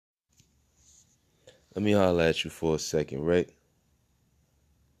Let me holler at you for a second, right?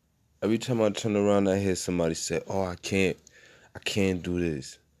 Every time I turn around, I hear somebody say, "Oh, I can't do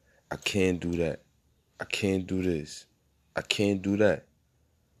this. I can't do that. I can't do this. I can't do that."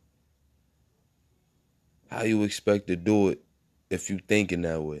 How you expect to do it if you thinking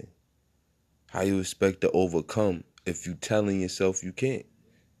that way? How you expect to overcome if you telling yourself you can't?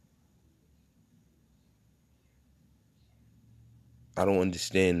 I don't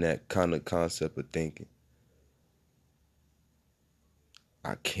understand that kind of concept of thinking.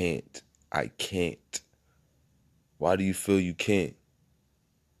 I can't. I can't. Why do you feel you can't?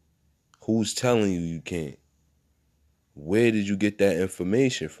 Who's telling you you can't? Where did you get that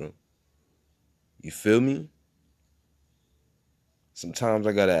information from? You feel me? Sometimes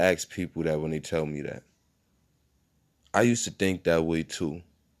I gotta ask people that when they tell me that. I used to think that way too.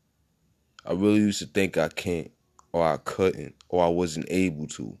 I really used to think I can't, or I couldn't, or I wasn't able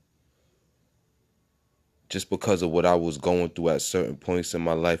to. Just because of what I was going through at certain points in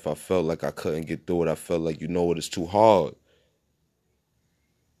my life, I felt like I couldn't get through it. I felt like, it's too hard.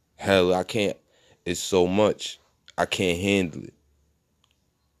 Hell, I can't. It's so much. I can't handle it.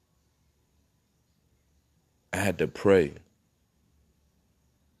 I had to pray.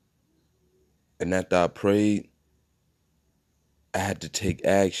 And after I prayed, I had to take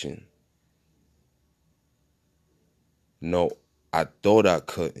action. No, I thought I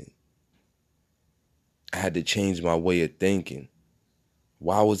couldn't. I had to change my way of thinking.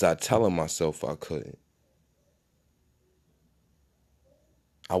 Why was I telling myself I couldn't?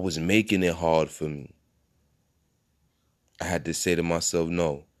 I was making it hard for me. I had to say to myself,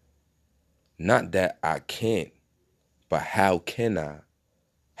 no, not that I can't, but how can I?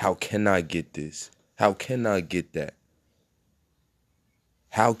 How can I get this? How can I get that?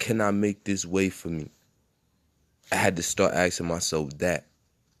 How can I make this way for me? I had to start asking myself that.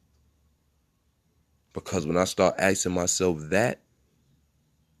 Because when I start asking myself that,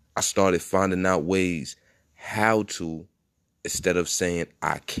 I started finding out ways how to, instead of saying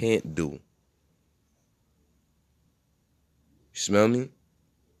I can't do. You smell me?